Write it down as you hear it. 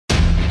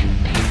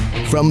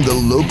from the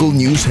local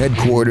news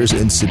headquarters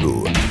in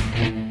Cebu.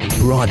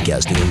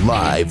 Broadcasting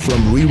live from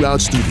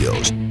Reroute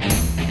Studios.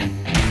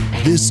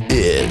 This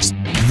is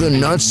The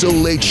Not So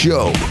Late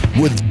Show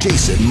with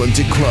Jason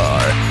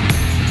Monteclar.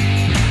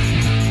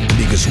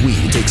 Because we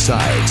take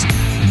sides,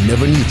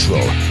 never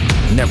neutral,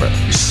 never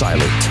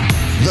silent.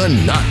 The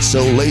Not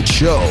So Late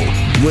Show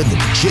with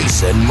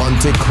Jason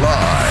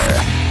Monteclar.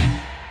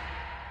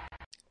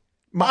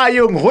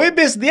 Maayong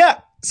Huwebes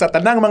diya sa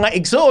tanang mga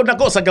igsoon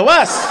ako sa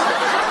gawas.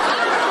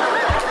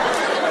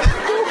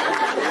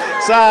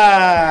 Sa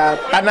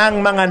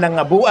tanang mga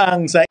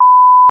nangabuang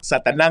sa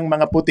tanang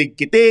mga putig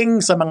kiting,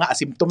 sa mga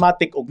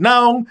asymptomatic ug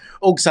naong,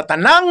 ug sa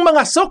tanang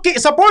mga suki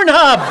sa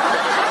Pornhub.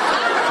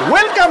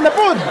 Welcome na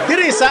po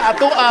diri sa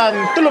ato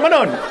ang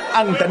tulumanon,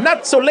 ang The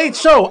Not So Late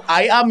Show.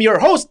 I am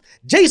your host,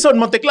 Jason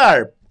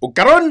Monteclar. Ug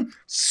karon,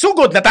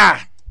 sugod na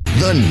ta!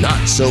 The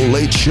Not So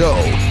Late Show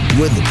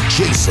with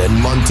Jason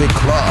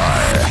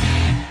Monteclar.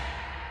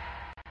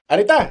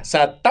 Arita,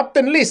 sa top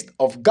 10 list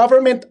of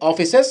government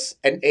offices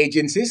and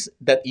agencies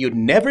that you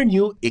never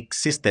knew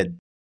existed.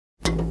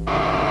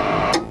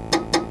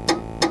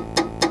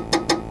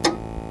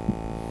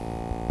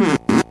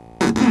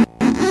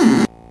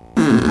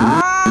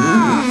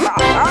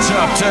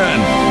 Top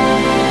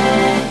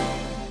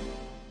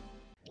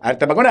 10.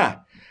 Arita bago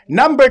na.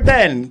 Number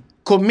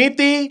 10,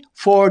 Committee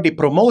for the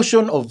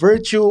Promotion of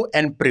Virtue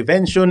and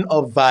Prevention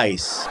of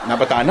Vice.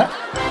 Nabataan na?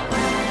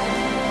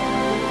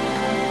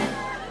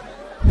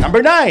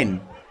 Number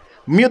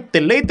 9,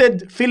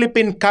 Mutilated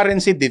Philippine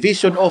Currency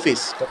Division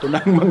Office.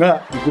 Katunang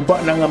mga guba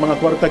ng mga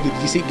kwarta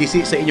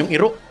gisi-gisi sa inyong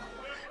iro.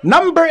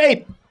 Number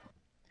 8,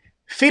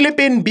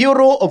 Philippine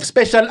Bureau of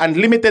Special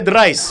Unlimited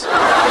Rice.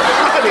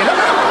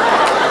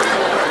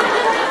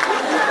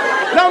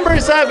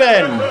 Number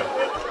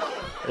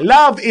 7,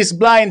 Love is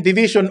Blind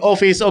Division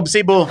Office of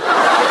Cebu.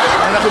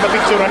 Ano ko ba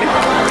picture nito?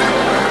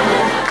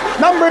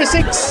 Number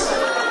 6,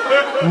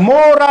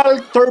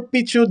 Moral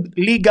Turpitude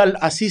Legal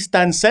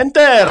Assistance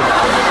Center.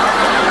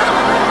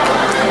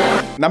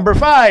 Number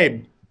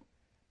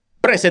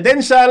 5,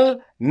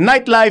 Presidential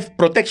Nightlife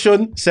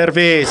Protection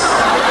Service.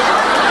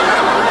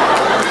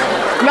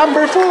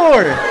 Number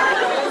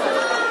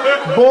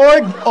 4,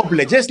 Board of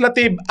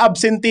Legislative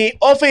Absentee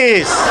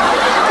Office.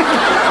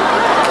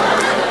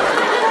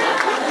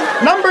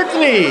 Number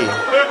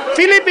 3,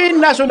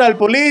 Philippine National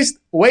Police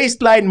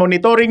Waistline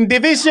Monitoring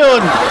Division.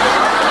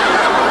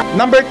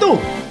 Number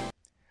 2,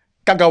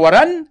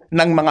 Kagawaran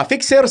ng mga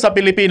fixer sa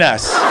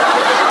Pilipinas.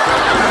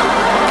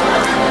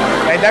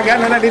 May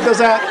daghan na dito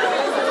sa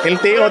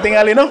LTO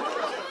tingali, no?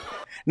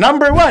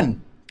 Number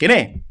 1,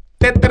 kini.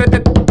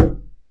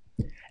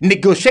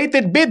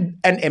 Negotiated Bid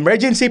and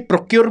Emergency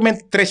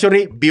Procurement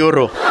Treasury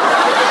Bureau.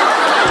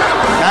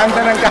 Nang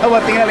tanang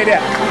kahawat tingali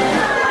niya.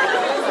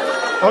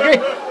 Okay.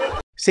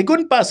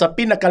 Sigun pa sa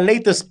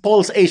pinaka-latest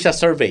Pulse Asia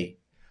survey,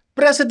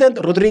 President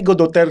Rodrigo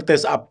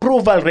Duterte's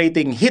approval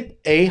rating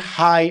hit a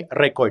high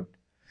record.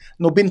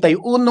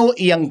 91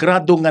 iyang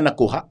grado nga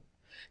nakuha.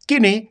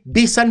 Kini,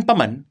 bisan pa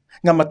man,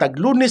 nga matag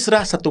Lunes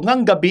ra sa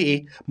tungang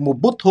gabi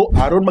mubutho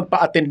aron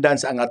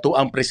magpa-attendance ang ato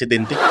ang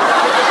presidente.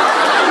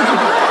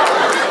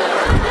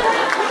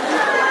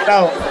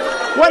 Now,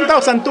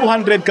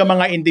 1,200 ka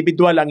mga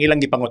individual ang ilang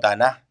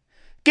gipangutana.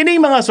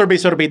 Kining mga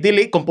survey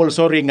dili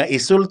compulsory nga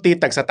isulti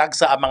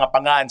tagsa-tagsa ang mga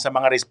pangaan sa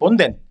mga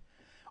respondent.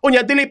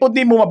 Unya dili pod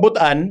nimo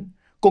mabutan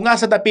kung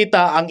asa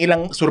dapita ang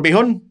ilang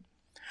surbehon.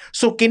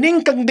 So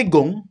kining kang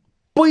digong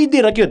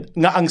pwede ra gyud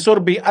nga ang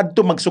survey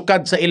adto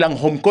magsukad sa ilang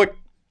home court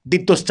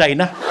dito sa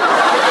China.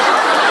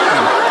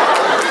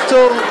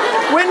 So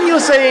when you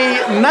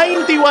say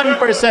 91%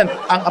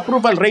 ang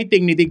approval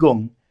rating ni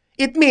Digong,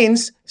 it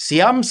means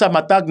siyam sa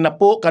matag na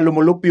po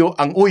kalumulupyo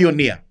ang uyon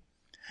niya.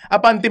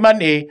 Apan timan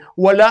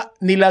wala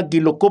nila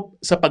gilukop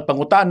sa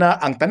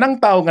pagpangutana ang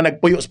tanang tao nga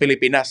nagpuyo sa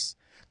Pilipinas.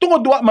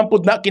 Tungod wa man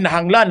pud na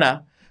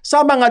kinahanglana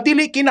sa mga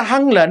dili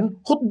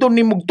kinahanglan hutdon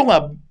ni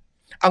mugtungab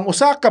ang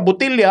usa ka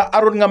botelya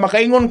aron nga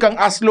makaingon kang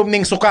aslom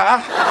ning sukaa.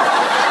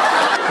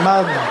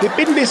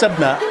 Magdepende sad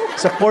na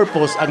sa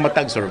purpose ang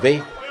matag survey.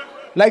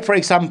 Like for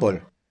example,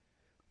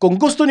 kung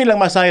gusto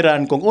nilang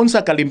masayran kung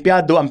unsa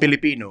kalimpiado ang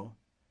Pilipino,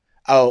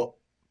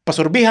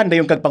 pasurbihan na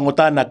yung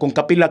kagpangutana kung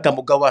kapila ka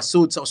mugawas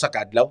sud sa usa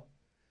ka adlaw.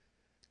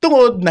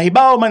 Tungod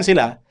nahibaw man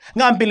sila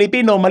nga ang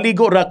Pilipino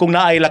maligo ra kung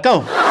naay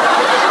lakaw.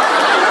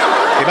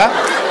 Diba?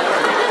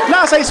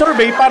 Nasay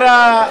survey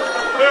para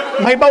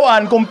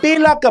mahibawan kung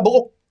pila ka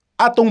buok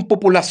atong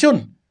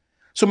populasyon.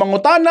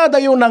 Sumangutana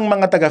dayon ng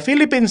mga taga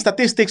Philippine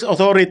Statistics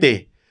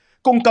Authority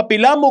kung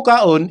kapila mo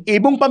kaon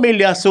ibong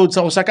pamilya sud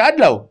sa usa ka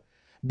adlaw.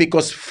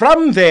 Because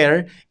from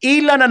there,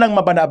 ila na nang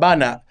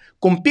mabanabana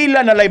kung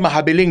pila na lay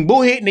mahabiling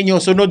buhi ninyo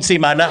sunod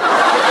simana.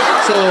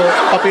 So,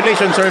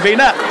 population survey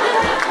na.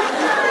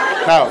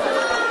 Now,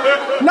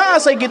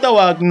 naasay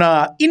gitawag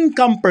na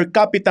income per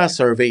capita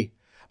survey.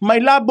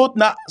 May labot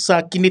na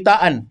sa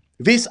kinitaan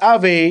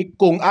vis-a-vis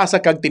kung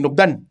asa kag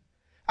tinubdan.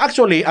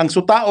 Actually, ang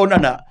sutaon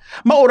ana,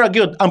 maura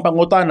gyud ang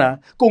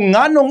pangutana kung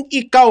nganong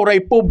ikaw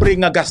ray pobre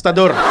nga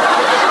gastador.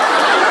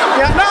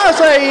 Kaya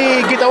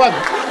naasay gitawag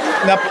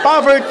nga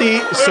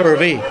poverty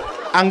survey.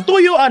 Ang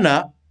tuyo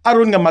ana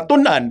aron nga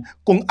matun-an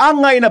kung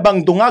angay na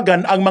bang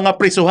dungagan ang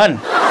mga prisuhan.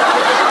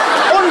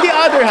 On the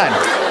other hand,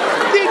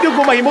 di gyud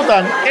ko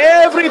mahimutang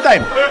every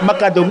time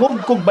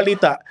makadungog kog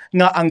balita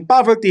nga ang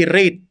poverty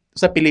rate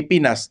sa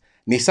Pilipinas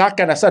ni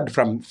saka na sad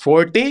from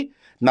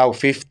 40, now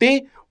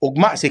 50,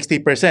 ugma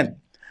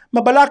 60%.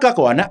 Mabalaka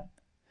ko ana,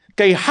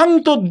 kay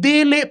hangtod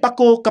dili pa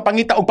ko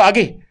kapangita og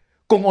paagi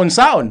kung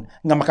unsaon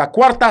nga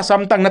makakwarta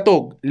samtang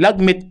natog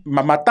lagmit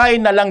mamatay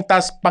na lang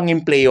tas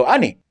pangempleyo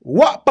ani.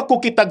 Wa pa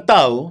ko kitag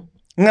tawo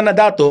nga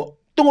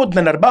nadato tungod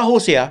na narbaho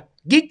siya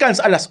gikan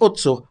sa alas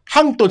 8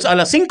 hangtod sa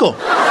alas 5.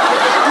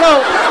 Now,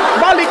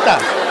 balik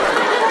ta.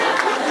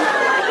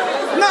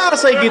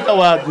 Naasay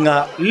gitawag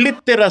nga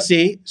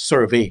literacy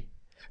survey.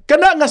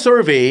 Kana nga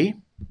survey,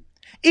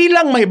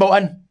 ilang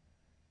mahibawan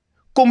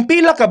kung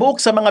pila kabuok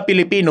sa mga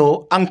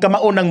Pilipino ang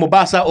kamaunang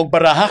mubasa og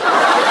baraha.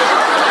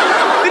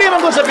 Dili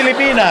man ko sa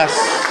Pilipinas,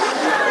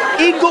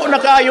 igo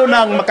na kaayo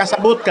nang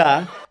makasabot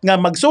ka nga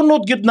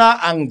magsunod gyud na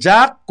ang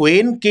Jack,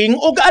 Queen, King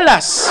ug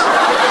alas.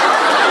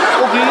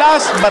 Ug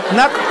last but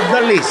not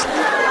the least,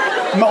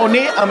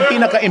 mauni ang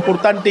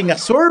pinaka-importante nga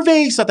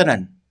survey sa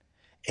tanan,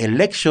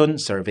 election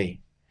survey.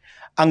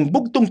 Ang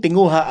bugtong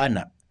tinguha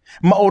ana,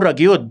 maura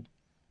gyud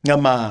nga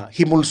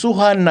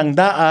mahimulsuhan ng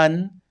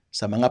daan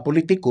sa mga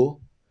politiko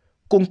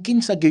kung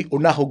kinsa gyud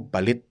unahog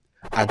palit,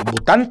 ang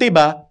butante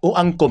ba o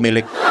ang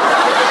kumilik.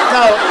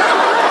 Now,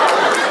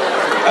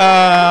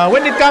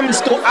 when it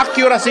comes to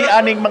accuracy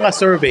aning mga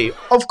survey,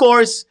 of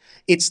course,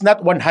 it's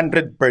not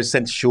 100%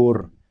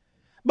 sure.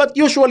 But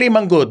usually,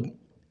 manggod,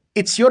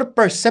 it's your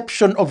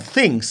perception of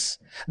things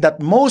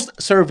that most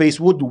surveys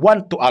would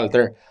want to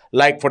alter.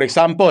 Like, for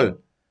example,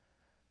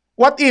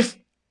 what if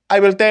I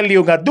will tell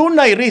you nga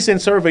dunay recent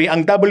survey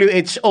ang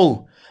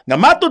WHO nga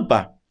matud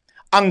pa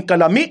ang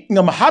kalami nga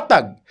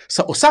mahatag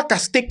sa usa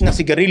ka stick nga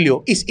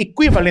sigarilyo is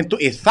equivalent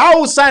to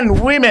 1,000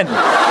 women.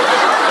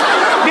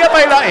 Di pa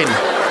ilain.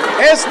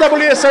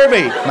 SWS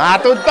survey,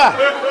 matud pa.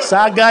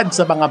 Sagad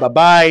sa mga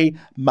babay,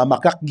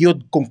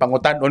 mamakakyud kung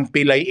pangutanon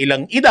pilay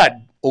ilang edad.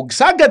 Ug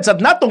sagad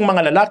sad natong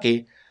mga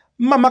lalaki,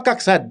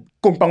 mamakaksad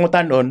kung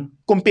pangutanon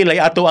kung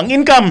pilay ato ang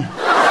income.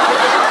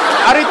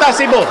 Arita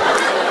Cebu,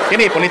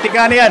 kini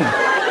politika niyan.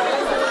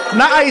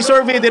 Naay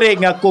survey dire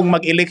nga kung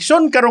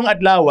mag-eleksyon karong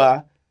adlaw,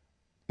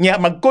 nya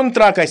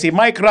magkontra kay si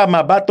Mike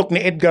Rama batok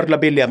ni Edgar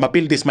Labilla,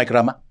 mapildis Mike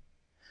Rama.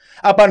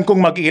 Apan kung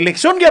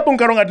mag-eleksyon gyapon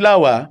karong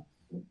adlaw,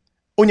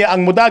 unya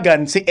ang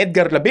mudagan si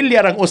Edgar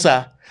Labilla rang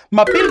usa,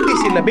 mapildi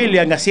si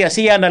Labilla nga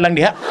siya na lang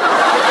diha.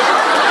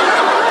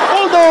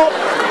 Although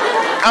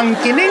ang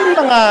kining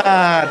mga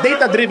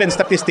data-driven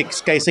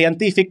statistics kay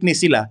scientific ni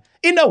sila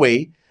in a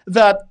way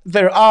that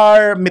there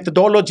are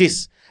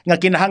methodologies nga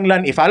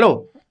kinahanglan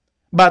i-follow.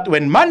 But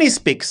when money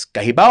speaks,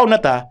 kahibaw na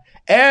ta,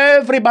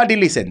 everybody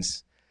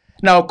listens.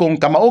 Now, kung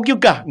kamaogyog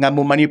ka nga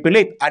mo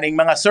manipulate aning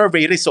mga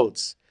survey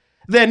results,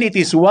 then it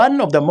is one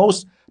of the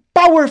most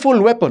powerful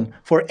weapon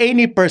for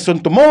any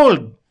person to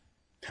mold.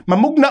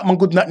 Mamugna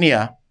manggudna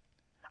niya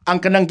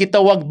ang kanang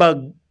gitawag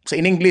bag sa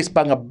in English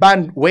pa nga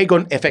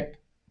bandwagon effect.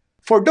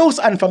 For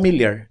those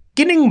unfamiliar,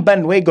 kining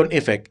bandwagon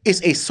effect is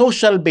a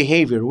social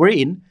behavior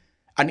wherein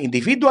an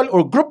individual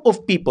or group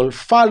of people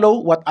follow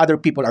what other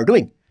people are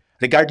doing,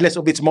 regardless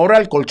of its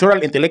moral,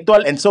 cultural, intellectual,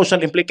 and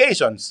social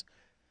implications.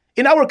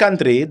 In our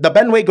country, the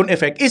bandwagon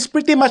effect is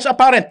pretty much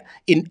apparent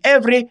in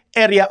every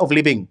area of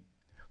living,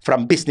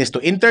 from business to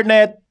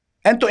internet,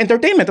 and to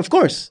entertainment, of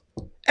course.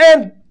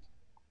 And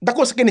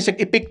dako sa kini siyang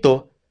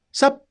epekto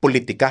sa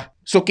politika.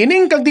 So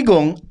kining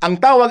kagdigong ang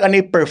tawag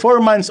ani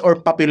performance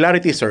or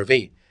popularity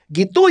survey.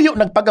 Gituyo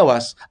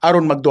nagpagawas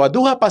aron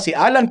magduha-duha pa si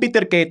Alan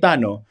Peter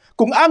Cayetano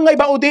kung angay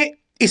ba udi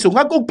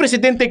isungag og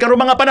presidente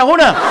karong mga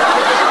panahona.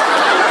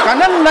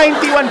 Kanang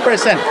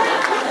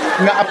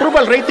 91% nga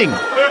approval rating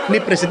ni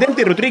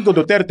Presidente Rodrigo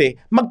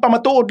Duterte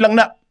magpamatuod lang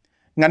na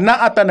nga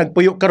naata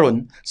nagpuyo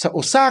karon sa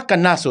usa ka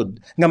nasod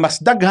nga mas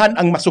daghan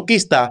ang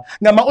masukista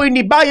nga maoy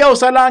ni bayaw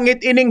sa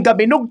langit ining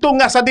gabinugtong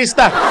nga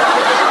sadista.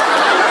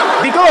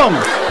 Digong,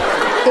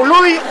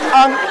 tuloy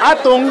ang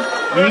atong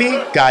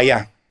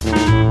ligaya.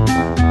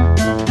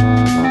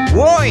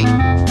 Woy!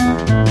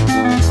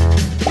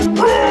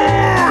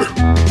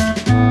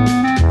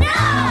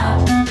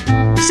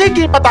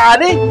 Sige,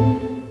 pataani!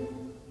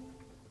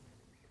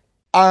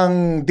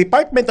 Ang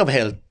Department of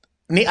Health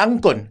ni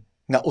angkon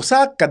nga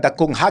usa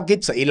kadakong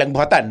hagit sa ilang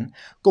buhatan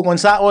kung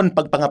unsaon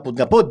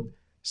pagpangapud-ngapud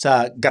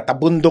sa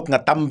gatabundok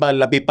nga tambal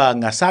labi pa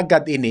nga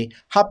sagad ini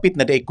hapit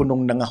na day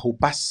kunong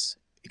nangahupas.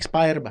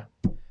 Expire ba?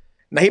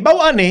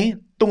 Nahibaw ani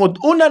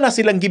tungod una na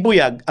silang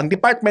gibuyag ang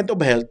Department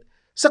of Health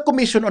sa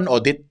Commission on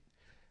Audit.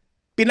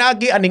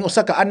 Pinaagi aning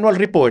usa ka annual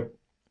report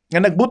nga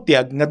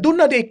nagbutyag nga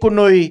duna day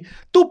kunoy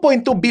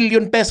 2.2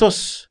 billion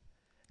pesos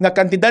nga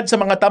kantidad sa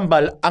mga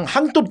tambal ang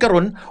hangtod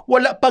karon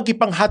wala pa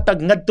gipanghatag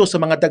ngadto sa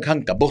mga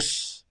daghang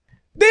kabos.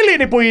 Dili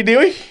ni pwede,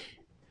 oy.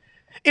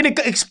 Ini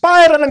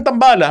ka-expire ng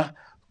tambala,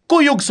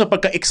 kuyog sa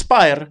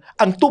pagka-expire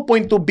ang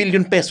 2.2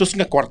 billion pesos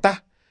nga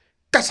kwarta.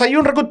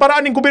 Kasayon ragod para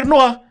aning gobyerno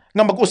ha,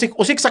 nga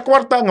mag-usik-usik sa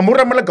kwarta nga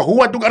mura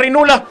malagahuwad og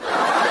arinula.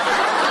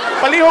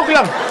 palihog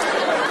lang.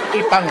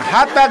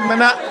 Ipanghatag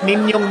na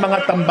ninyong mga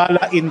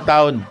tambala in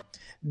town.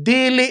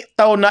 Dili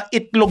taw na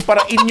itlog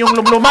para inyong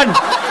lumluman.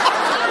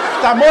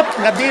 Kamot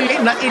nga dili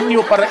na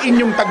inyo para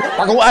inyong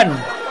paguan.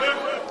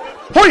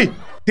 Hoy!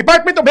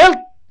 Department of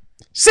Health!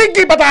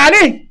 Sige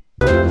patani!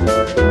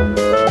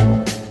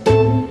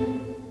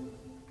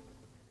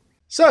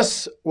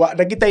 Sus, wa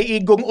na kitay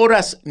igong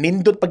oras,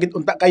 nindot pagit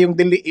unta kayong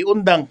dili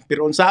iundang,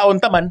 pero unsaon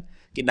taman,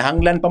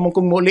 kinahanglan pa mong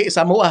kung muli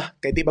sa mua,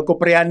 kay di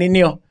magkupriyan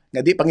ninyo, nga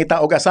di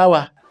pangita og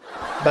asawa.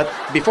 But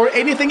before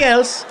anything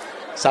else,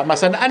 sama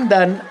sa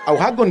naandan,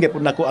 awhagon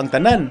gyapon nako ang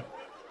tanan.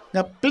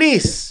 Na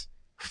please,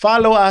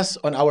 follow us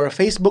on our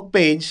Facebook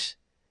page,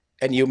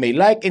 and you may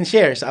like and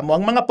share sa amo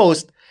ang mga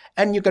post,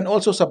 and you can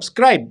also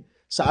subscribe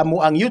sa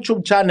amo ang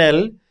YouTube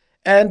channel.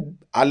 And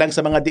alang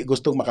sa mga di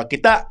gustong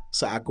makakita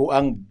sa ako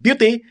ang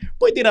beauty,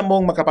 pwede na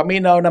mong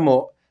makapaminaw na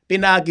mo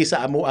pinagi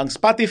sa amo ang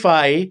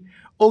Spotify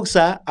o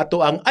sa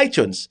ato ang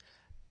iTunes.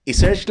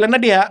 I-search lang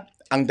na diha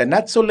ang The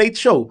Not So Late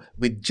Show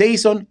with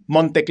Jason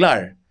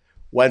Monteclar.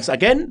 Once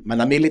again,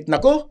 manamilit na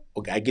ko o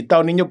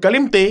agitaw ninyong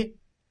kalimti,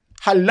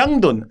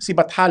 halang dun si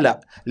Bathala,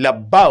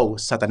 labaw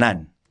sa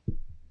tanan.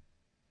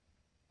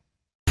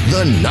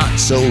 The Not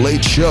So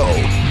Late Show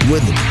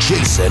with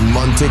Jason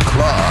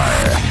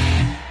Monteclar.